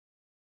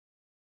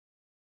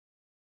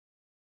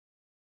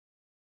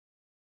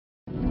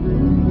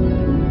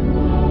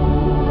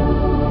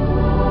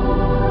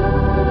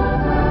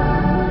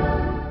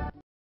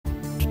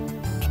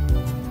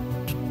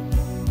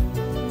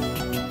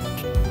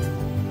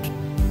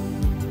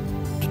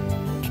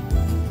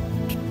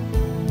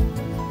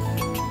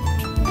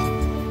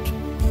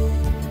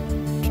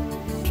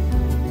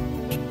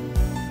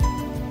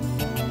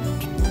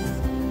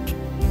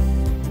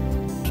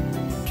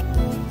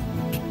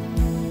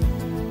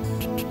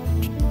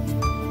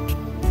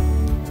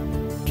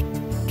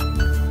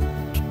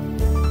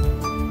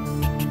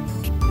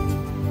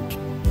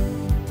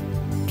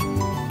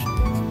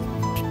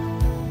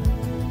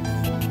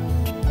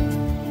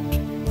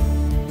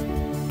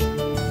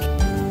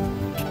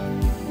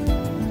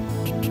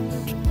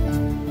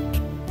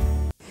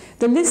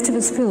The list of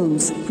his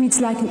films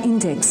reads like an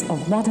index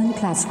of modern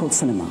classical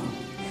cinema,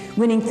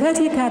 winning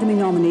 30 Academy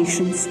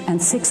nominations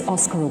and 6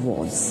 Oscar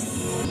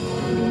awards.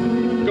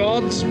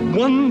 God's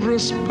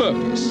wondrous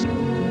purpose.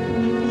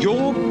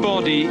 Your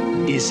body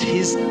is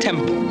his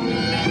temple.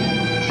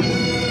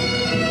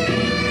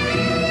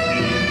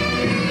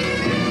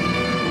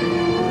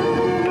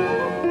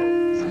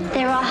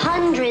 There are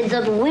hundreds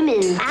of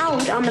women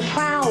out on the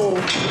prowl.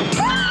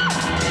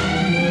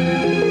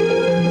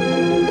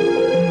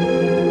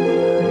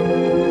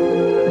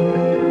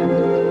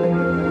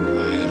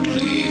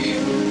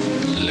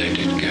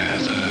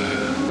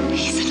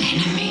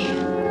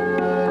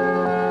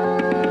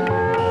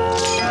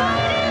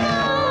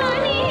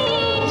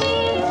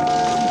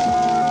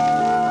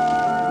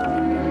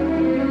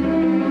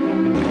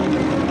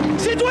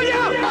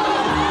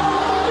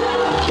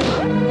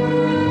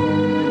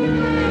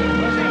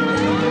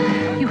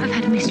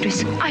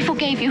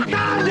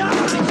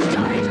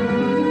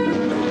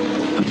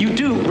 You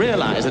do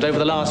realise that over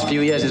the last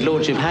few years his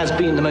lordship has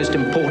been the most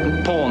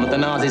important pawn that the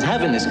Nazis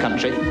have in this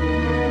country.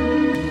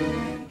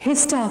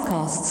 His star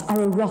casts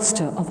are a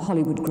roster of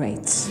Hollywood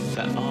greats.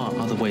 There are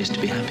other ways to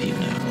be happy, you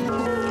know.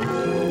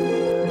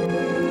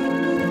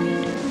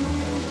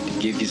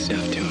 Give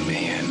yourself to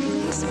me, Anne.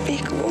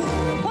 Unspeakable.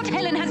 What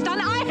Helen has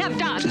done, I have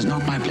done. It is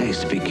not my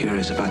place to be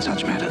curious about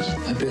such matters.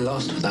 I'd be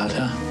lost without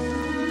her.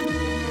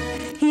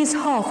 He is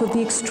half of the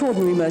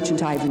extraordinary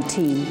Merchant Ivory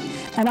team,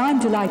 and I'm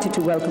delighted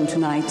to welcome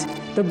tonight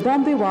the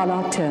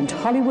Bombay-wala turned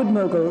Hollywood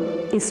mogul,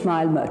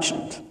 Ismail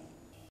Merchant.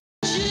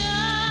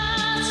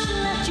 Just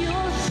let your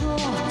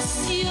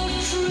thoughts, your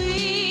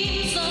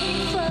dreams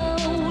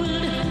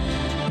unfold.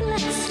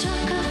 Let's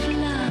talk of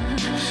love,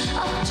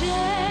 of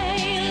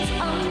tales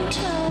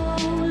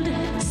untold.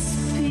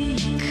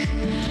 Speak,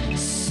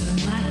 so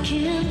I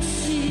can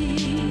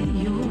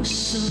see your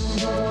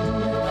soul.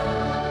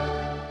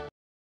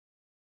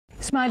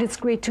 Ismail, it's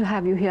great to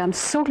have you here. I'm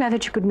so glad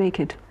that you could make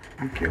it.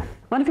 Thank you.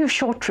 One of your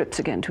short trips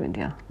again to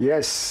India.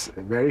 Yes,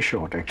 very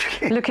short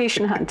actually.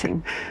 Location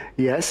hunting.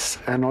 Yes,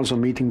 and also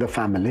meeting the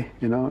family.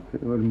 You know,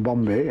 in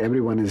Bombay,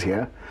 everyone is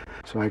here,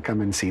 so I come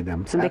and see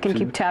them. So they can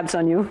keep tabs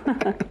on you.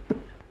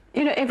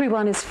 You know,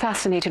 everyone is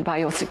fascinated by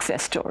your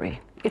success story.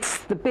 It's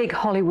the big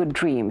Hollywood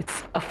dream.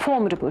 It's a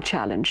formidable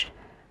challenge.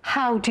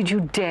 How did you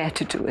dare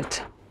to do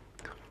it?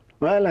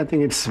 Well, I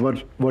think it's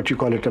what you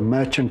call it, a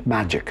merchant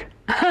magic.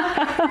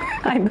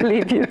 I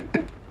believe you.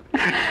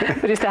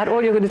 But is that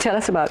all you're going to tell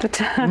us about it?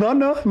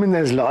 No, I mean,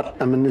 there's a lot.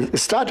 I mean, it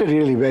started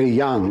really very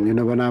young, you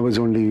know, when I was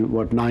only,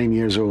 9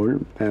 years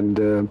old. And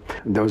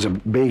there was a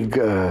big,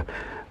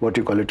 what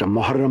you call it, a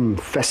Muharram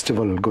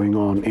festival going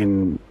on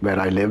in where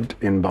I lived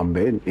in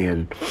Bombay,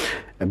 near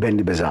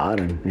Bendi Bazaar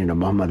and,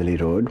 Muhammad Ali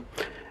Road.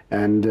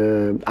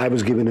 And I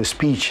was given a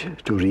speech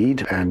to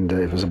read, and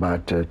it was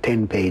about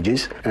 10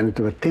 pages. And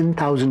there were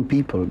 10,000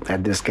 people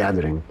at this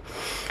gathering.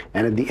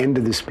 And at the end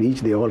of the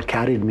speech, they all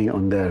carried me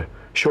on their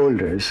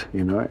shoulders,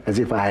 as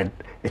if I had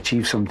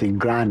achieved something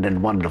grand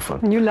and wonderful.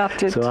 And you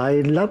loved it. So I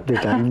loved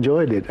it, I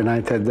enjoyed it. And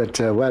I thought that,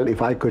 well,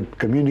 if I could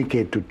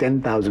communicate to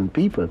 10,000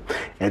 people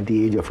at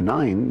the age of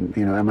 9,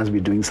 I must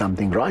be doing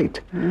something right.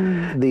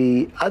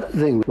 The other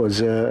thing was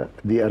the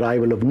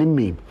arrival of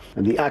Nimmi,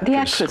 the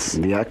actress.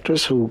 The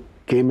actress who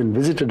came and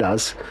visited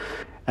us.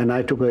 And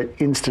I took an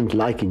instant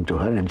liking to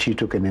her, and she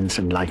took an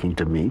instant liking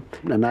to me.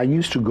 And I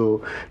used to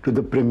go to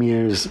the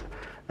premieres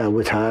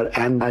with her,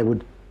 and I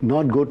would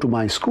not go to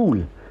my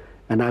school,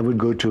 and I would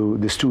go to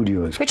the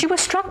studios. But you were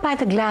struck by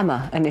the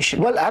glamour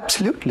initially. Well,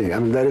 absolutely. I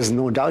mean, there is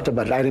no doubt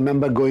about it. I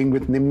remember going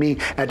with Nimmi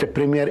at a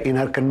premiere in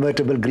her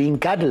convertible green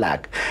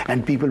Cadillac,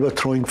 and people were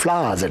throwing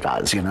flowers at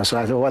us, So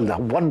I thought, well, how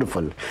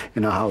wonderful,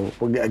 how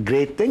a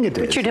great thing it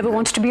is. But you never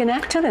wanted to be an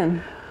actor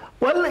then?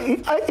 Well,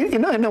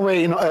 in a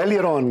way,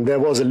 earlier on, there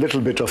was a little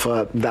bit of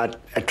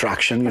that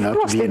attraction,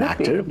 to be an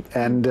actor.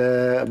 And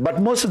but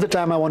most of the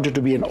time, I wanted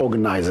to be an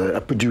organizer, a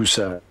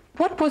producer.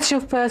 What was your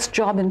first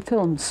job in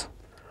films?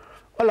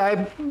 Well,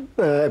 I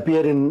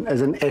appeared as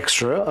an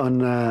extra on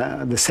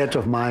the set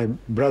of my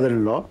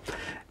brother-in-law.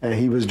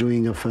 He was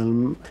doing a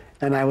film,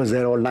 and I was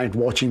there all night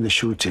watching the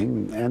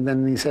shooting. And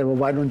then he said, well,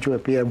 why don't you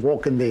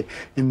walk in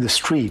the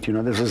street?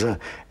 This was a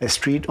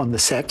street on the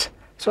set.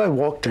 So I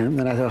walked in,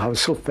 and I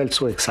thought, felt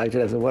so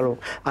excited. I said, well,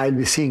 I'll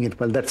be seeing it.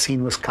 Well, that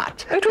scene was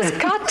cut. It was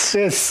cut?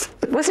 Yes.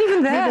 Wasn't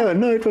even there?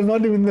 No, it was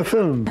not even in the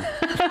film.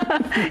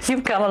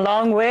 You've come a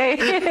long way.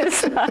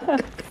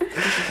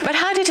 But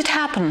how did it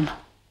happen?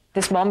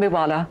 This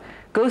Bombay-wala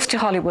goes to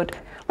Hollywood.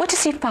 What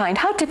does he find?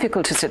 How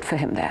difficult is it for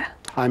him there?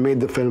 I made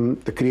the film,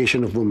 The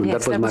Creation of Woman.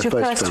 Yes, that was my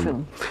first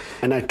film.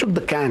 And I took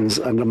the cans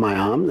under my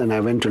arm, and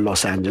I went to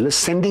Los Angeles,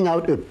 sending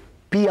out a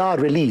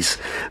PR release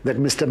that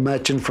Mr.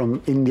 Merchant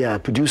from India,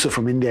 producer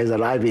from India, is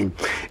arriving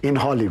in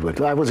Hollywood.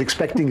 I was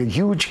expecting a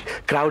huge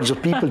crowds of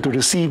people to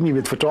receive me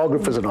with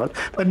photographers and all,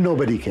 but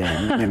nobody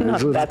came. Not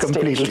it was that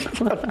completely.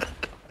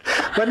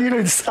 But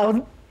it's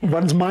how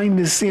one's mind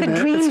is. The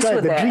dreams that's right.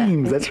 were there. The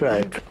dreams. That's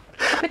right.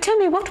 But tell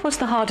me, what was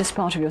the hardest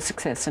part of your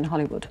success in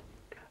Hollywood?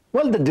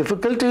 Well, the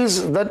difficulty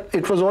is that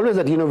it was always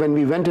that, when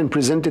we went and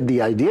presented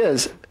the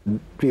ideas,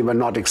 we were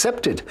not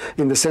accepted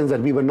in the sense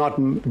that we were not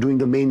doing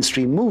the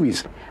mainstream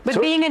movies. But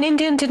So being an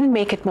Indian didn't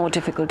make it more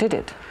difficult, did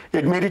it?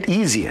 it made it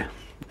easier.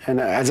 And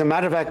as a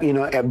matter of fact,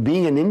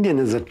 being an Indian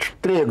is a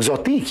très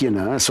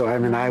exotique, So, I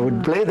mean, I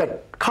would play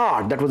that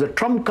card. That was a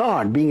trump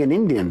card, being an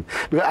Indian.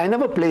 Because I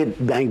never played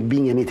like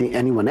being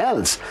anyone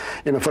else.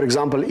 For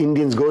example,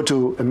 Indians go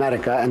to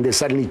America and they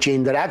suddenly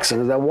change their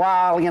accent. They're,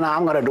 wow,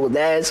 I'm going to do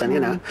this.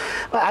 And,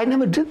 But I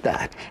never did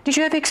that. Did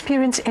you ever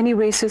experience any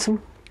racism?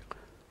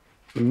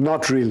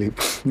 Not really.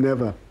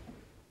 Never.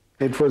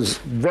 It was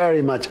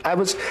very much, I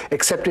was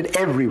accepted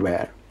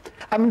everywhere.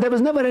 I mean, there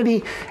was never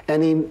any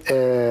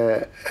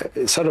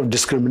sort of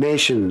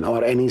discrimination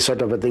or any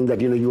sort of a thing that,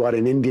 you are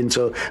an Indian,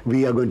 so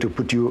we are going to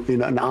put you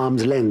in an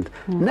arm's length.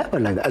 Never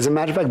like that. As a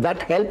matter of fact,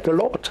 that helped a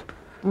lot.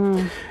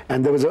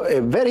 And there was a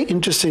very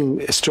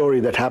interesting story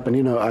that happened.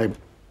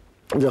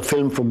 The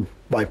film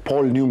by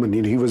Paul Newman.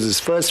 He was his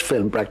first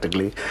film,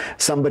 practically.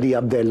 Somebody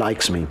Up There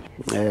Likes Me.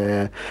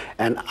 And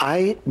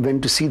I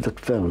went to see that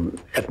film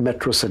at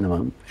Metro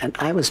Cinema, and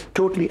I was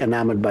totally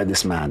enamored by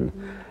this man.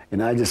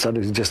 I just thought he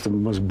was just the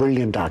most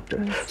brilliant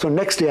actor. So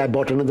next day I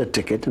bought another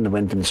ticket and I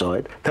went and saw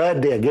it.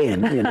 Third day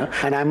again,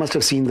 and I must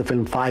have seen the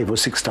film 5 or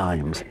 6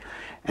 times.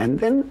 And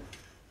then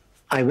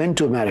I went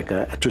to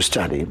America to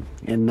study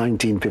in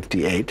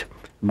 1958,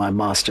 my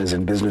master's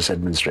in business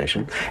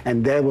administration,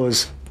 and there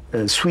was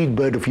Sweet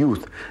Bird of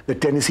Youth, the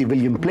Tennessee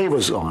Williams play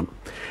was on.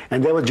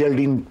 And there was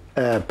Geraldine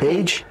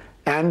Page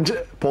and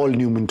Paul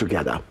Newman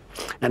together.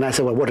 And I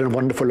said, well, what a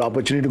wonderful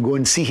opportunity to go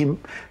and see him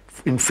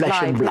in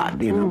flesh and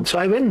blood, So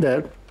I went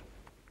there.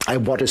 I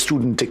bought a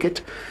student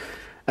ticket.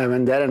 I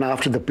went there, and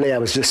after the play, I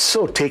was just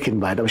so taken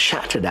by it. I was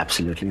shattered,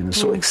 absolutely,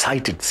 so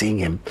excited seeing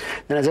him.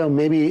 Then I said, well,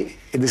 maybe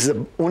this is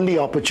the only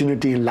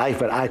opportunity in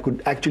life where I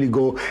could actually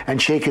go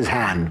and shake his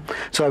hand.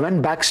 So I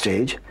went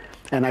backstage,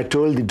 and I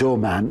told the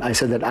doorman, I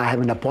said that I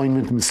have an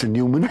appointment with Mr.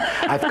 Newman.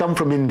 I've come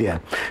from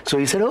India. So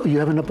he said, oh, you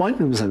have an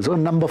appointment, Mr. So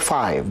number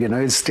 5,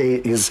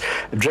 his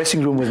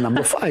dressing room was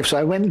number 5. So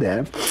I went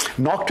there,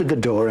 knocked at the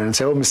door and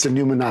said, oh, Mr.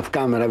 Newman, I've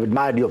come and I've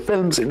admired your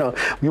films.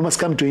 You must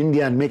come to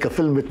India and make a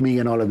film with me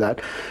and all of that.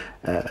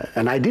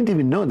 And I didn't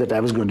even know that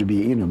I was going to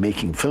be,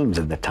 making films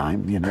at the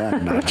time,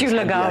 But you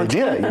look out.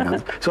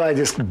 Idea, So I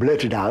just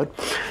blurted out.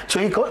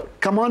 So he called,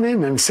 come on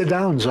in and sit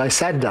down. So I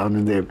sat down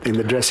in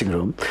the dressing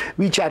room.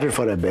 We chatted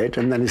for a bit,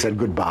 and then he said,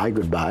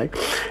 goodbye.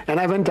 And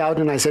I went out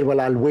and I said,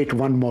 well, I'll wait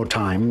one more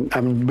time.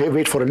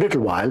 Wait for a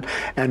little while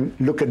and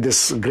look at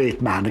this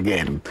great man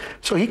again.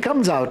 So he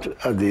comes out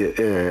of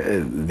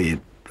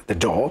the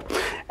door,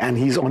 and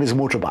he's on his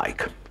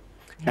motorbike.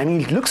 And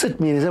he looks at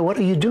me and he said, what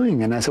are you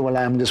doing? And I said, well,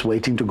 I'm just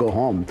waiting to go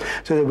home.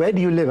 So he said, where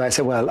do you live? I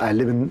said, well, I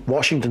live in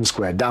Washington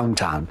Square,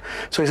 downtown.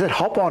 So he said,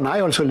 hop on.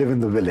 I also live in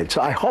the village. So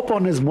I hop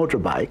on his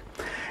motorbike,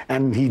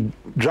 and he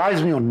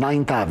drives me on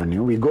 9th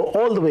Avenue. We go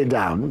all the way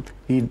down.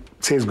 He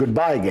says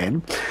goodbye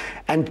again.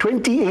 And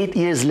 28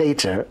 years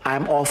later,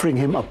 I'm offering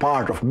him a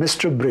part of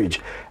Mr.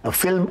 Bridge, a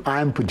film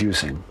I'm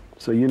producing.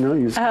 So,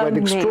 it's quite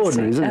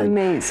extraordinary, isn't it?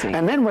 Amazing.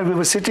 And then when we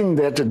were sitting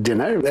there at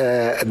dinner,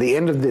 at the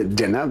end of the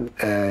dinner,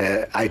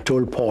 I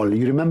told Paul,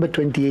 you remember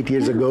 28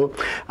 years ago,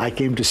 I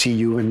came to see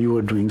you when you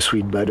were doing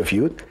Sweet Bird of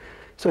Youth?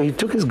 So he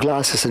took his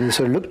glasses and he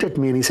sort of looked at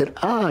me and he said,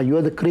 you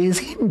are the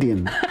crazy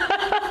Indian.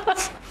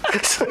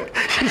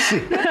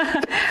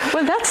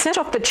 Well, that set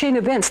off the chain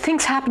of events.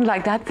 Things happened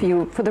like that for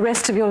you for the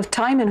rest of your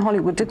time in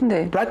Hollywood, didn't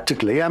they?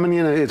 Practically. I mean,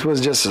 it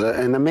was just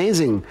an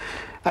amazing...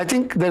 I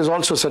think there's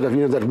also sort of,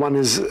 that one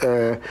is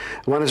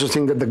to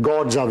think that the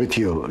gods are with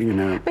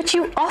you, But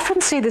you often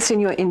say this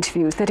in your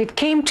interviews, that it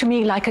came to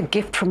me like a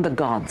gift from the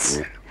gods.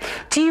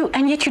 Yeah.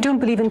 And yet you don't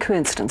believe in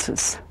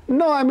coincidences?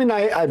 No, I mean,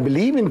 I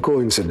believe in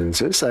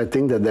coincidences. I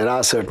think that there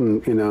are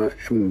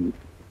certain,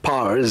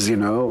 powers,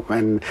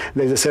 and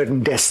there's a certain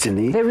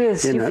destiny. There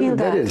is, you feel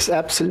that? There is,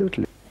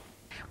 absolutely.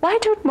 Why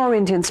don't more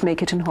Indians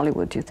make it in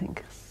Hollywood, do you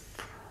think?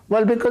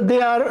 Well, because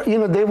they are,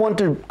 they want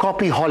to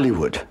copy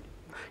Hollywood.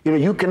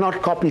 You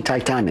cannot copy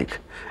Titanic.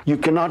 You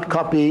cannot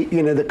copy,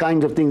 the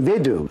kinds of things they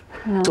do.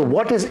 No. So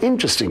what is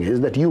interesting is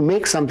that you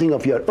make something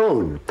of your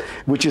own,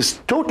 which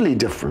is totally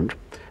different.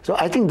 So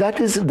I think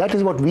that is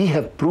what we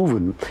have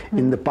proven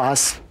in the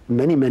past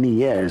many, many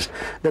years,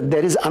 that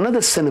there is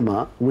another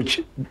cinema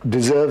which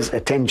deserves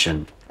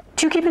attention.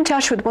 Do you keep in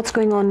touch with what's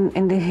going on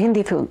in the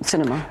Hindi film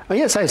cinema?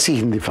 Yes, I see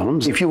Hindi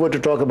films. If you were to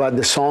talk about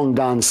the song,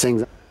 dance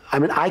things, I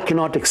mean, I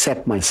cannot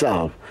accept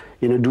myself,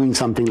 doing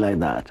something like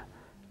that.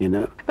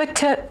 But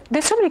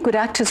there's so many good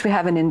actors we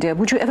have in India.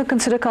 Would you ever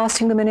consider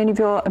casting them in any of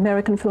your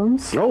American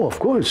films? Oh, of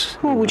course.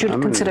 Who would you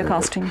consider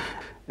casting?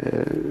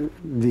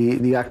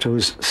 The actor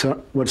who's,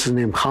 what's his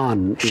name,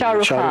 Khan. Shah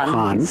Rukh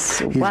Khan.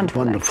 He's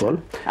wonderful.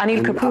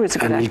 Anil Kapoor is a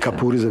good actor. Anil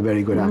Kapoor is a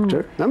very good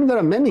actor. I mean, there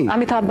are many.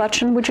 Amitabh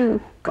Bachchan, would you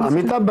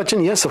consider? Amitabh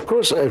Bachchan, yes, of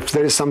course. If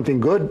there is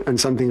something good and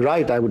something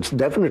right, I would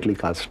definitely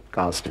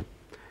cast him.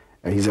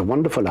 He's a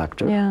wonderful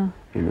actor. Yeah.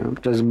 You know,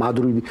 there's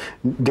Madhuri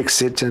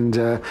Dixit, and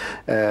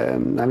I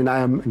mean, I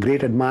am a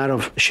great admirer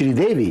of Shri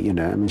Devi. You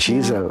know, I mean,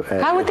 she's a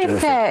How would they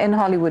terrific. fare in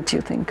Hollywood, do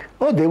you think?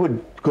 Oh, they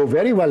would go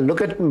very well.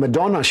 Look at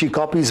Madonna. She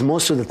copies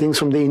most of the things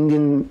from the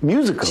Indian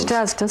musicals. She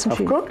does, doesn't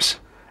she? Of course.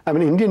 I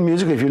mean, Indian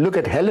musical, if you look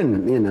at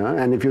Helen, you know,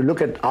 and if you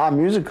look at our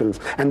musicals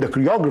and the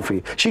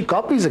choreography, she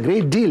copies a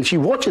great deal. She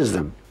watches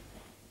them.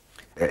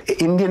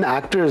 Indian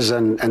actors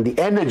and the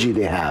energy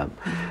they have,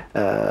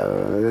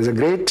 there's a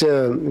great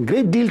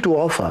deal to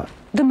offer.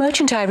 The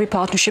Merchant Ivory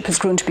partnership has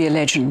grown to be a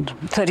legend,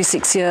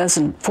 36 years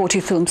and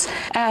 40 films.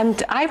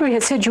 And Ivory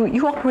has said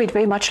you operate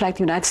very much like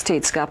the United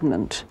States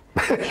government.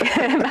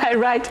 Am I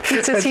right?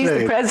 He says he's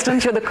the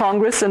president, you're the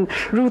Congress, and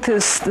Ruth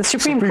is the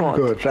Supreme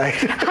Court. Right.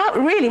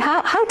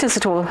 How does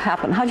it all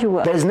happen? How do you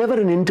work? There's never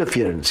an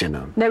interference, you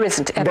know. There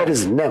isn't ever. There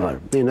is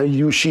never. You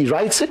know, she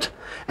writes it,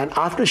 and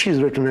after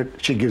she's written it,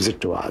 she gives it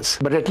to us.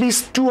 But at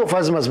least two of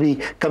us must be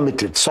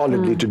committed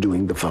solidly to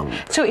doing the film.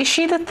 So is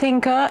she the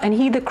thinker, and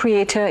he the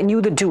creator, and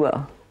you the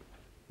doer?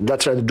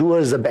 That's right. The doer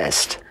is the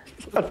best.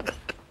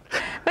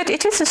 But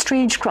it is a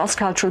strange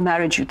cross-cultural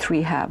marriage you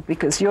three have,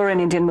 because you're an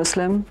Indian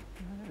Muslim.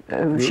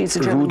 She's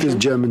a German Ruth is Jew.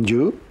 German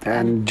Jew,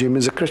 and Jim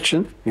is a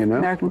Christian, you know,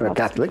 American a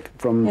Catholic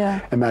from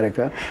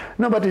America.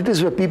 No, but it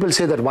is where people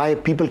say that why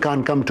people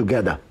can't come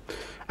together.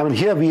 I mean,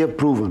 here we have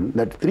proven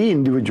that three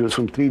individuals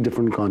from three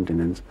different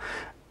continents,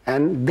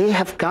 and they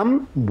have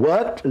come,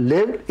 worked,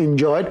 lived,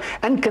 enjoyed,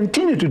 and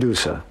continue to do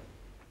so.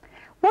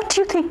 What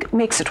do you think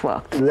makes it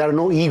work? There are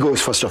no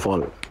egos, first of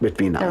all,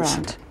 between us. There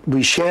aren't.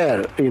 We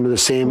share, you know, the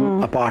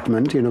same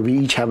apartment. You know, we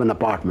each have an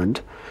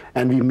apartment,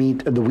 and we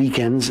meet at the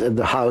weekends at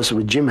the house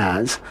which Jim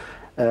has.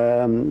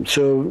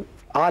 So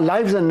our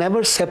lives are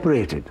never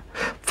separated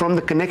from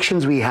the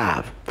connections we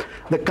have,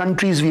 the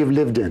countries we have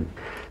lived in.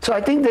 So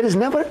I think there is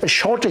never a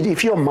shortage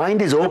if your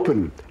mind is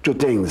open to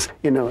things.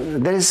 You know,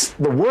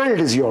 the world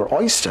is your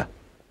oyster.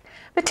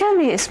 But tell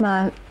me,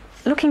 Ismail,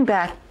 looking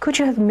back, could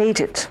you have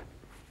made it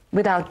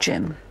without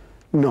Jim?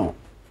 No.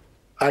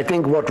 I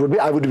think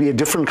I would be a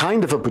different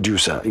kind of a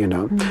producer, you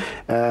know.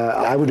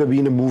 I would have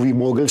been a movie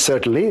mogul,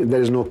 certainly. There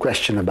is no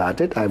question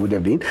about it. I would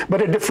have been,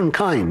 but a different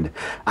kind.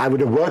 I would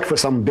have worked for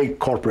some big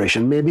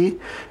corporation, maybe.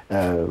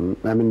 I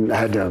mean, I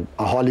had a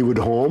Hollywood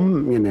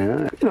home, you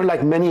know,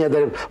 like many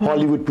other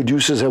Hollywood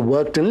producers have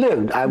worked and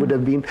lived. I would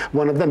have been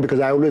one of them because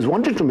I always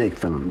wanted to make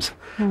films.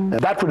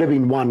 That would have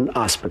been one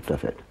aspect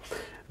of it.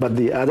 But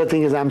the other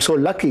thing is I'm so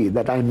lucky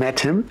that I met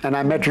him and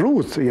I met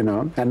Ruth, you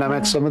know, and I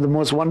met some of the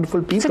most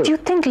wonderful people. So do you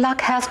think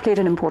luck has played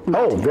an important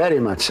role? Oh, very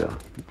much so.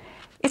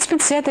 It's been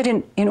said that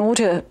in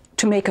order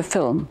to make a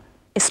film,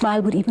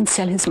 Ismail would even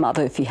sell his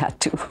mother if he had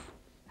to.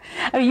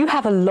 I mean, you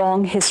have a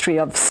long history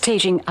of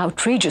staging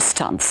outrageous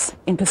stunts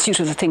in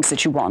pursuit of the things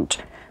that you want.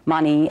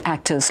 Money,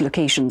 actors,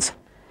 locations.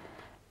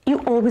 You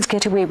always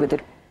get away with it.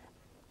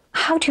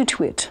 How do you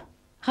do it?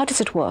 How does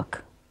it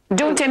work?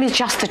 Don't tell me it's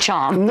just the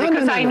charm,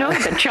 because I know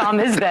the charm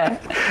is there.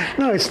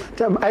 No,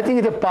 I think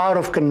it's the power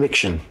of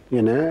conviction,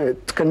 you know,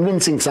 it's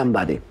convincing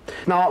somebody.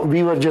 Now,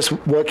 we were just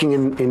working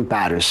in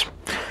Paris.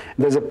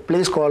 There's a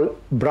place called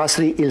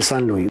Brasserie Ile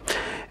Saint-Louis.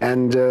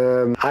 And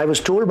I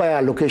was told by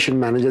our location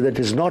manager that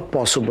it's not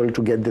possible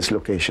to get this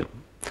location.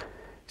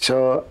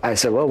 So I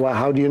said, well,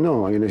 how do you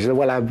know? You know, she said,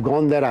 well, I've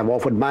gone there, I've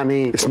offered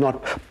money. It's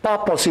not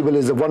possible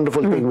is the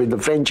wonderful thing which the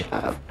French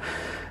have.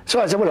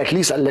 So I said, well, at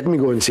least let me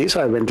go and see.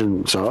 So I went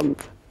and saw him.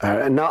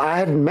 And now I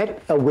had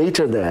met a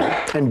waiter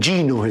there, and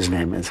Gino, his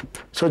name is.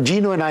 So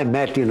Gino and I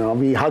met, you know,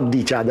 we hugged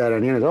each other,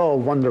 and, you know, oh,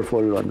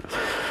 wonderful.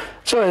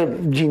 So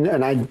Gino,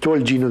 and I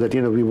told Gino that,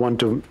 you know, we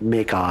want to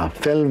make our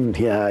film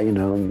here, you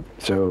know.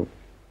 So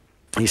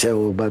he said,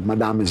 oh, but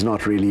Madame is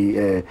not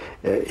really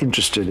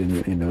interested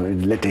in, you know,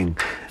 in letting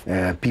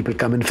people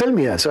come and film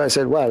here. So I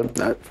said, well,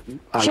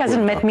 she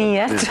hasn't met me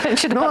yet.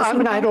 Yeah. No, I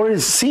mean, I had already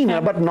seen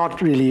her, but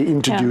not really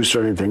introduced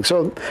or anything.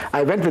 So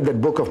I went with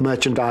that book of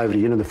Merchant Ivory,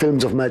 you know, the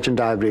films of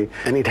Merchant Ivory,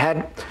 and it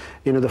had,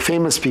 you know, the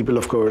famous people,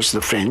 of course, the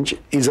French,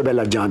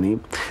 Isabelle Adjani,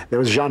 there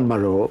was Jean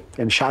Marot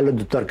and Charlotte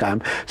de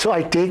Turckheim. So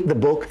I take the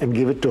book and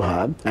give it to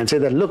her and say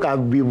that, look,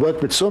 we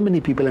worked with so many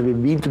people and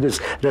we've been to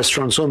this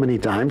restaurant so many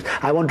times.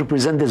 I want to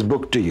present this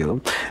book to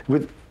you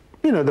with,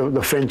 you know,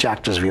 the French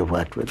actors we have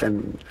worked with,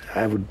 and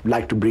I would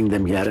like to bring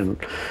them here.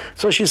 And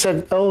so she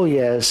said, oh,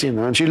 yes, you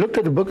know, and she looked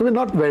at the book with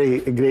not very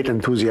great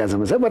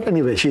enthusiasm, but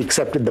anyway, she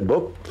accepted the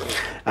book.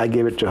 I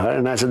gave it to her,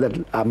 and I said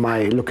that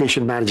my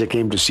location manager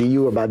came to see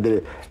you about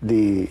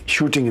the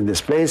shooting in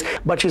this place,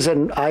 but she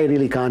said, I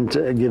really can't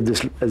give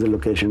this as a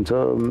location.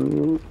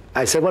 So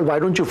I said, well, why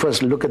don't you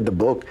first look at the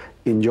book,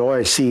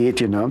 enjoy, see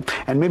it, you know,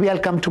 and maybe I'll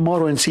come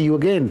tomorrow and see you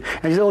again.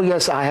 And she said, oh,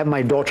 yes, I have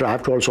my daughter. I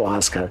have to also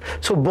ask her.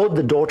 So both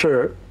the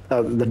daughter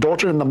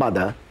and the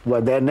mother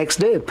were there next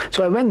day.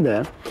 So I went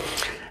there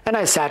and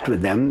I sat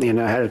with them, you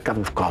know, I had a cup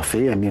of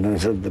coffee, and, you know,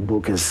 so the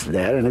book is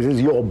there, and it is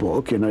your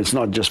book, you know, it's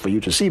not just for you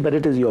to see, but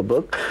it is your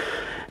book.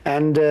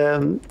 And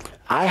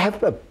I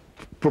have a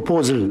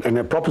proposal and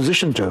a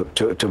proposition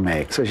to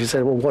make. So she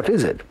said, well, what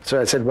is it?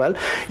 So I said, well,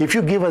 if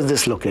you give us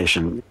this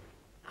location,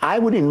 I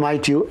would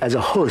invite you as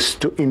a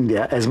host to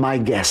India as my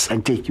guest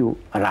and take you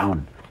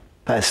around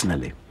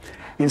personally,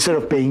 instead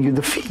of paying you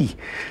the fee.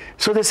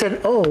 So they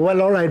said, oh,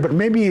 well, all right, but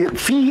maybe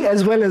fee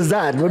as well as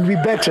that would be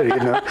better, you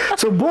know.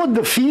 So both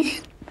the fee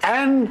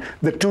and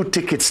the 2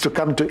 tickets to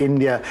come to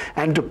India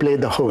and to play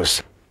the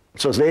host.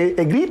 So they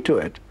agreed to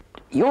it.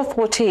 Your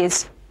forte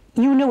is,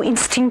 you know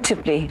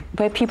instinctively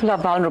where people are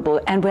vulnerable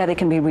and where they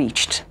can be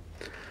reached.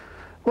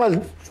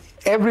 Well,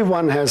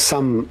 everyone has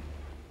some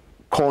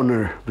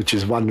corner which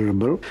is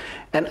vulnerable.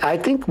 And I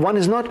think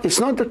it's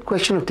not the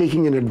question of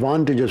taking an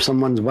advantage of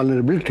someone's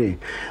vulnerability,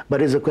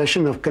 but it's a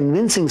question of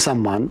convincing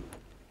someone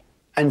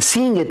and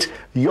seeing it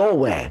your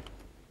way.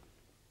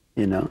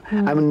 You know,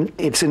 I mean,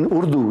 it's in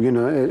Urdu, you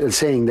know,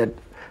 saying that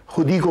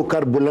 "Khudi ko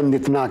kar buland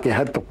itna ke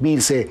har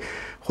takbir se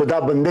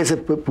khuda bande se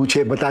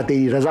puche bata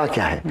teri raza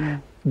kya hai."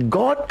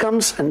 God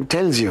comes and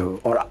tells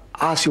you or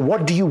asks you,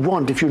 what do you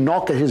want, if you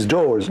knock at his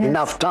doors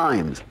enough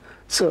times.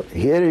 So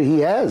here he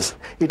has.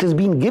 It has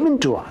been given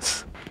to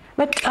us.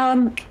 But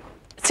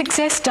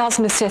success does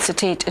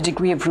necessitate a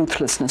degree of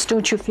ruthlessness,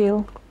 don't you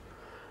feel?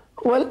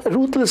 Well,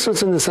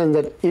 ruthlessness in the sense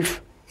that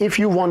if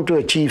you want to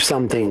achieve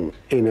something,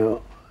 you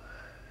know,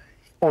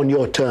 on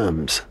your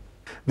terms,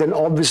 then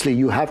obviously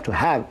you have to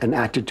have an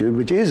attitude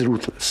which is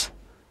ruthless.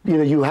 You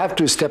know, you have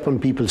to step on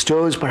people's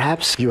toes,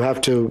 perhaps. You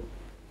have to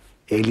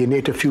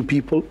alienate a few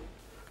people.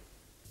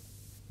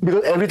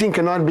 Because everything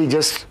cannot be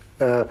just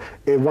a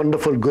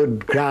wonderful,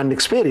 good, grand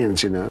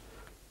experience, you know.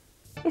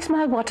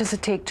 Ismail, what does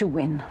it take to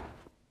win?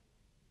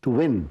 To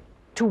win?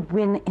 To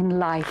win in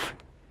life.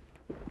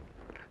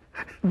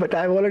 But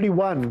I've already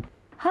won.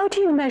 How do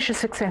you measure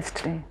success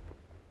today?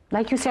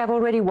 Like you say, I've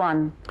already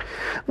won.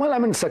 Well, I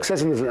mean,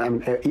 success in this,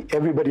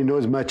 everybody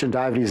knows Merchant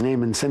Ivory's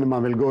name in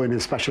cinema will go in a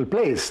special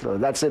place. So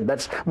that's it,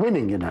 that's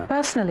winning, you know.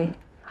 Personally?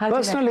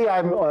 Personally,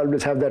 I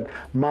always have that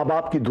 "Maa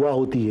baap ki dua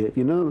hoti hai,"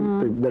 you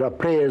know. There are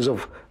prayers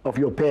of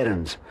your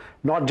parents,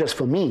 not just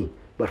for me,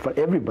 but for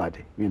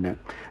everybody, you know.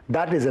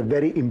 That is a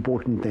very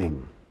important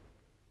thing.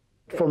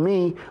 For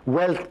me,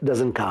 wealth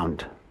doesn't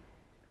count.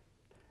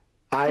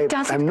 It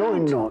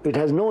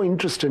has no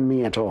interest in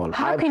me at all.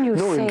 How can you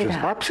say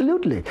that?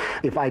 Absolutely.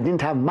 If I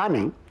didn't have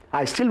money,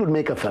 I still would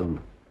make a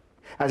film.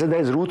 I said,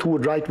 there's Ruth who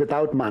would write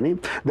without money.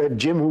 There's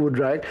Jim who would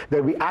write.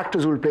 There'll be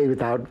actors who will play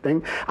without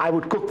thing. I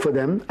would cook for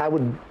them. I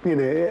would, you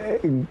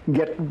know,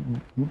 get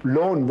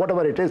loan,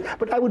 whatever it is.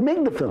 But I would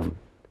make the film.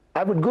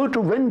 I would go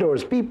to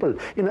vendors, people,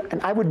 you know,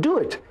 and I would do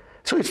it.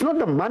 So it's not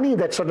the money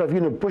that sort of,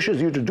 you know,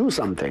 pushes you to do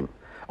something.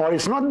 Or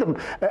it's not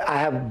I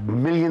have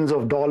millions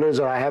of dollars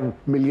or I have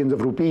millions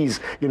of rupees,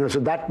 you know, so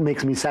that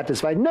makes me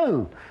satisfied.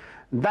 No,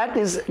 that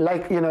is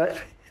like, you know,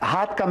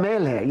 हाथ का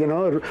mail है, you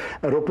know,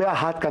 रुपया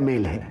हाथ का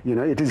mail है, you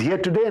know, it is here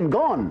today and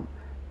gone.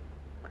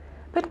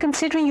 But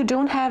considering you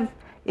don't have,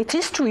 it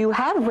is true, you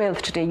have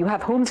wealth today, you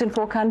have homes in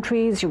 4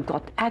 countries, you've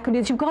got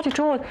accolades, you've got it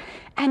all,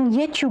 and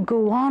yet you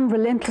go on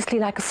relentlessly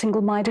like a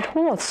single-minded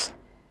horse.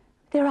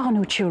 There are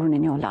no children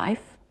in your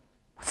life.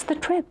 What's the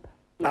trip?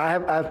 I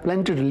have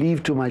plenty to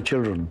leave to my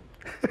children.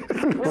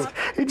 No,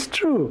 it's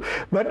true.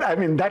 But I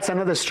mean, that's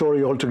another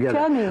story altogether.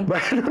 Tell me.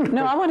 But,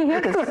 no, I want to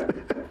hear this.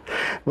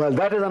 Well,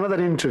 that is another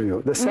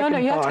interview. The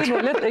second you part.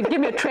 have to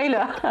give me a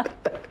trailer.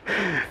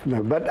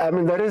 No, but I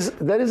mean, there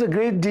is a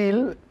great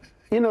deal,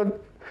 you know.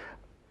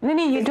 No,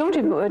 you don't.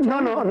 No.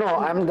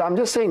 I'm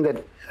just saying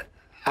that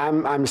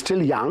I'm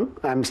still young.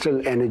 I'm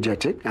still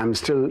energetic. I'm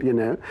still, you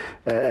know,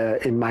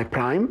 in my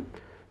prime.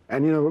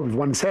 And, you know,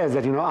 one says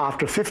that, you know,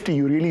 after 50,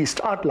 you really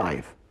start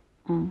life.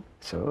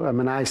 So, I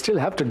mean, I still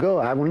have to go.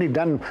 I've only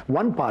done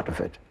one part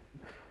of it.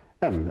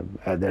 And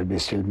there'll be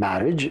still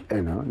marriage,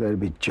 you know, there'll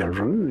be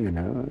children, you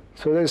know.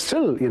 So there's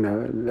still, you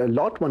know, a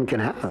lot one can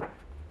have.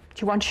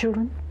 Do you want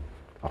children?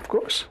 Of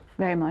course.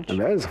 Very much.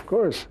 Yes, of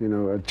course. You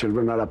know,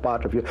 children are a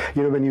part of you.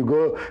 You know, when you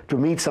go to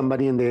meet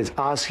somebody and they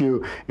ask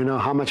you, you know,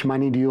 how much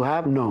money do you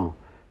have? No.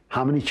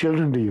 How many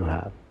children do you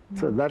have?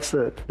 So that's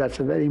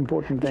a very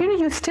important thing. You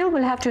know, you still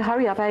will have to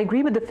hurry up. I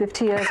agree with the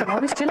 50 years.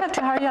 You still have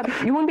to hurry up.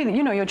 You won't be,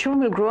 you know, your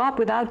children will grow up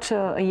without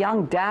a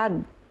young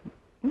dad.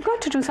 You've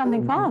got to do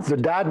something fast. The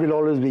dad will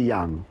always be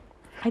young.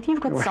 I think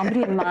you've got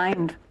somebody in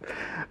mind.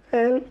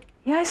 Well,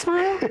 yeah,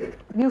 Ismail?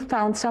 You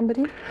found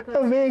somebody?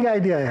 A vague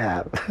idea I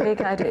have.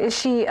 Vague idea. Is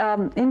she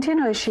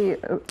Indian or is she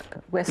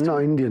Western? No,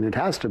 Indian. It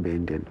has to be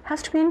Indian.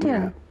 Has to be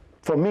Indian? Yeah.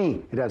 For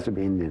me, it has to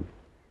be Indian.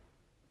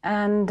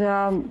 And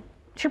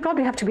she'll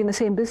probably have to be in the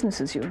same business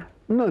as you.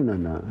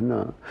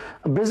 No.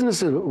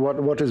 Business is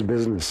what is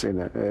business? You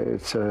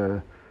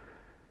know,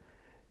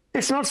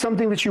 it's not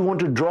something which you want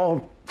to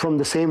draw from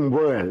the same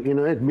world. You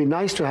know, it'd be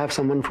nice to have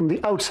someone from the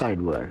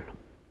outside world.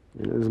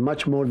 You know, it's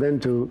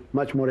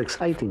much more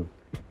exciting.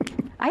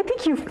 I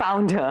think you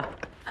found her.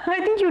 I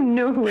think you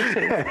know who it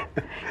is.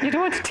 You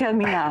don't want to tell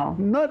me now.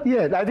 Not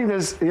yet. I think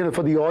there's, you know,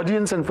 for the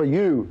audience and for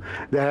you,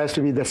 there has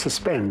to be the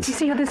suspense. You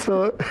see, you're this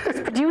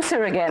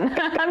producer again.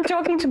 I'm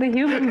talking to the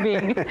human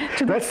being.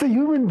 That's the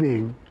human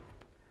being.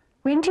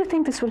 When do you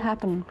think this will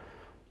happen?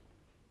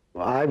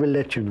 I will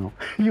let you know.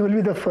 You will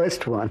be the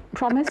first one.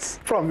 Promise?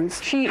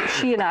 Promise. She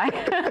and I.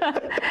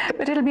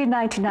 But it'll be in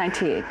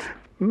 1998.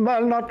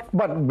 Well, not,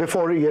 but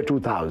before year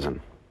 2000.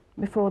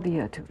 Before the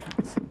year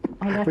 2000.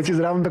 Oh, which is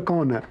around the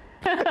corner.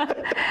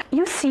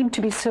 You seem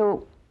to be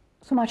so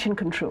much in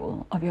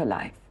control of your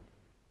life.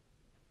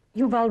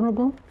 You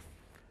vulnerable?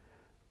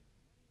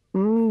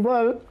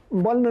 Well,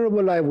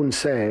 vulnerable I wouldn't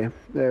say.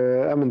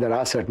 I mean, there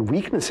are certain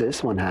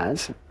weaknesses one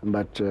has,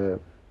 but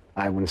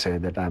I wouldn't say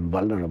that I'm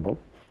vulnerable.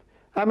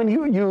 I mean,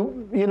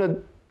 you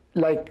know,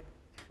 like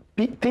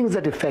things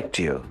that affect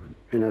you,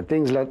 you know,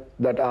 things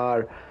that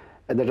are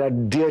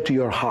dear to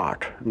your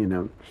heart, you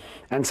know,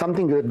 and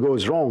something that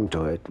goes wrong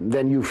to it,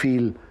 then you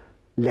feel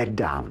let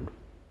down,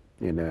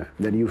 you know,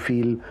 then you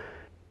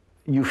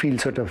feel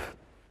sort of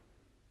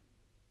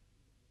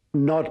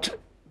not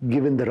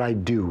given the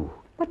right due.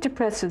 What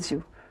depresses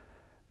you?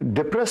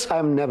 Depressed,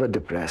 I'm never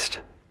depressed,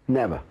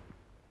 never.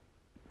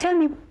 Tell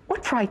me,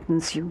 what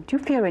frightens you? Do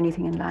you fear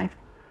anything in life?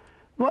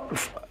 Well,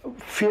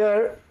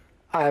 fear,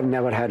 I have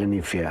never had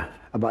any fear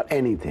about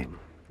anything.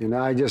 You know,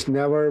 I just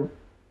never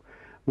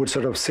would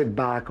sort of sit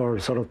back or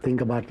sort of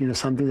think about, you know,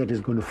 something that is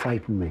going to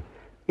frighten me.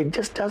 It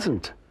just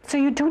doesn't. So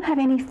you don't have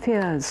any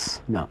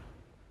fears? No.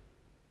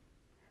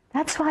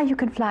 That's why you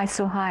can fly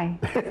so high.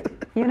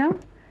 You know?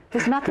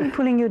 There's nothing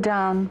pulling you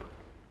down,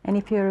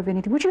 any fear of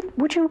anything. Would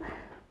you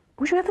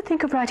ever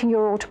think of writing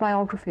your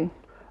autobiography?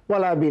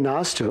 Well, I've been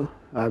asked to.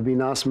 I've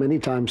been asked many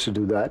times to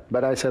do that,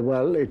 but I said,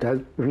 well, it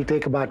will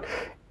take about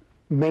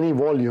many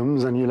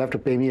volumes and you'll have to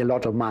pay me a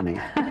lot of money.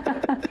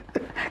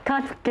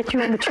 Can't get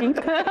you on the cheap?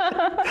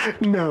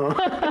 No.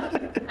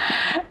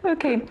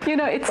 Okay, you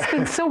know, it's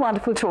been so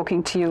wonderful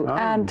talking to you,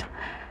 and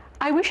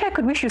I wish I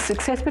could wish you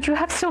success, but you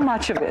have so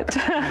much of it.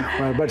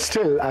 Well, but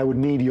still, I would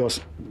need your,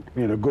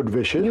 you know, good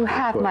wishes. You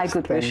have my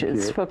good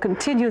wishes for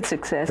continued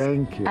success.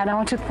 Thank you. And I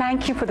want to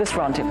thank you for this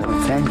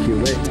rendezvous. Thank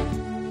you very much.